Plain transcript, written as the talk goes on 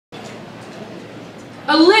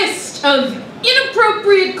a list of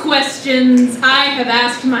inappropriate questions I have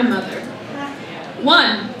asked my mother.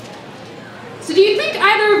 1. So do you think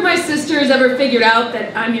either of my sisters ever figured out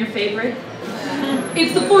that I'm your favorite?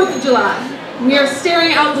 It's the 4th of July. We are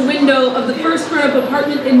staring out the window of the first grown-up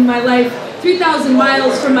apartment in my life, 3,000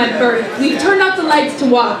 miles from my birth. We've turned out the lights to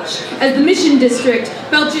watch as the Mission District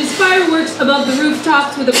belches fireworks above the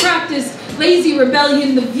rooftops with a practiced, lazy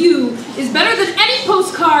rebellion. The view is better than any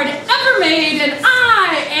postcard ever made, and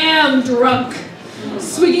I am drunk.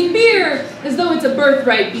 Swigging beer as though it's a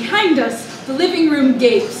birthright. Behind us, the living room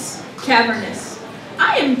gapes, cavernous.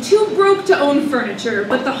 I am too broke to own furniture,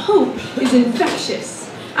 but the hope is infectious.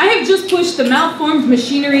 I have just pushed the malformed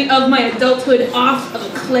machinery of my adulthood off of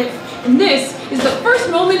a cliff, and this is the first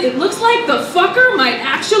moment it looks like the fucker might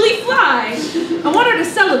actually fly. I want her to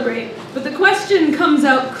celebrate, but the question comes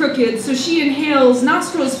out crooked, so she inhales,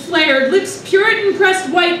 nostrils flared, lips Puritan pressed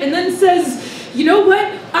white, and then says, "You know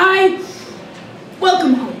what?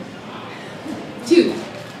 Welcome home." 2.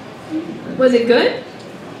 Was it good?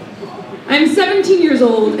 I'm 17 years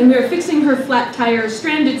old, and we are fixing her flat tire,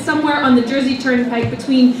 stranded somewhere on the Jersey Turnpike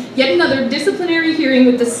between yet another disciplinary hearing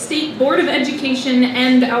with the State Board of Education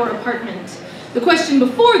and our apartment. The question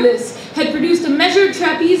before this had produced a measured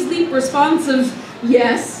trapeze leap response of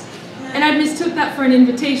yes, and I mistook that for an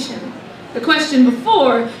invitation. The question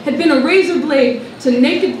before had been a razor blade to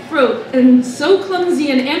naked throat, and so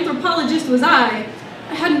clumsy an anthropologist was I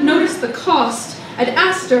hadn't noticed the cost. I'd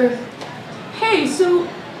asked her, "Hey, so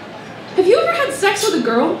have you ever had sex with a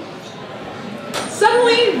girl?"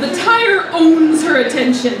 Suddenly, the tire owns her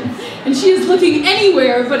attention, and she is looking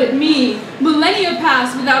anywhere but at me. Millennia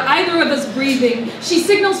pass without either of us breathing. She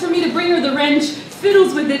signals for me to bring her the wrench,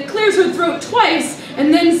 fiddles with it, clears her throat twice,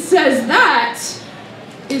 and then says, "That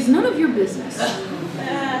is none of your business."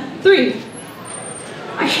 3.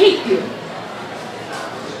 I hate you.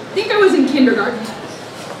 I think I was in kindergarten.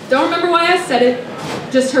 Don't remember why I said it,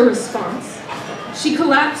 just her response. She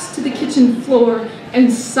collapsed to the kitchen floor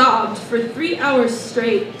and sobbed for 3 hours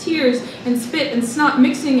straight, tears and spit and snot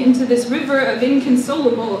mixing into this river of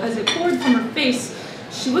inconsolable as it poured from her face.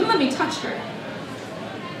 She wouldn't let me touch her.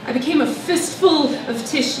 I became a fistful of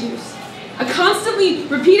tissues, a constantly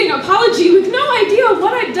repeating apology with no idea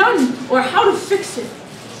what I'd done or how to fix it.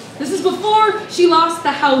 This is before she lost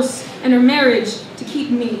the house and her marriage to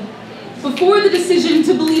keep me. Before the decision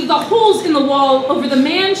to believe the holes in the wall over the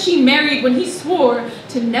man she married when he swore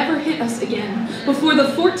to never hit us again. Before the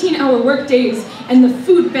 14-hour workdays and the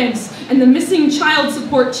food banks and the missing child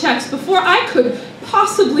support checks. Before I could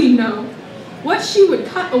possibly know what she would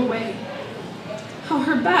cut away. How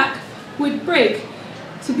her back would break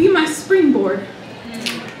to be my springboard.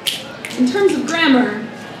 In terms of grammar,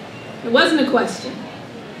 it wasn't a question,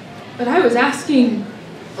 but I was asking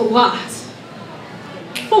a lot.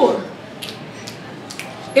 4.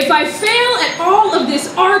 If I fail at all of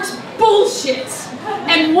this art bullshit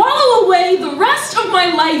and wallow away the rest of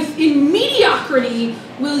my life in mediocrity,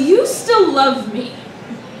 will you still love me?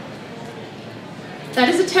 That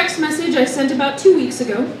is a text message I sent about 2 weeks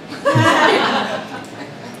ago.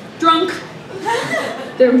 Drunk.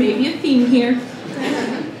 There may be a theme here.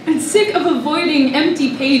 And sick of avoiding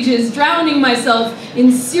empty pages, drowning myself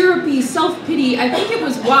in syrupy self-pity, I think it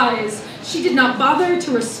was wise she did not bother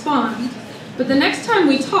to respond. But the next time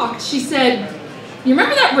we talked, she said, "You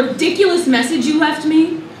remember that ridiculous message you left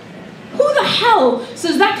me? Who the hell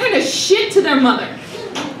says that kind of shit to their mother?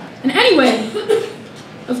 And anyway,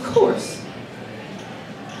 of course,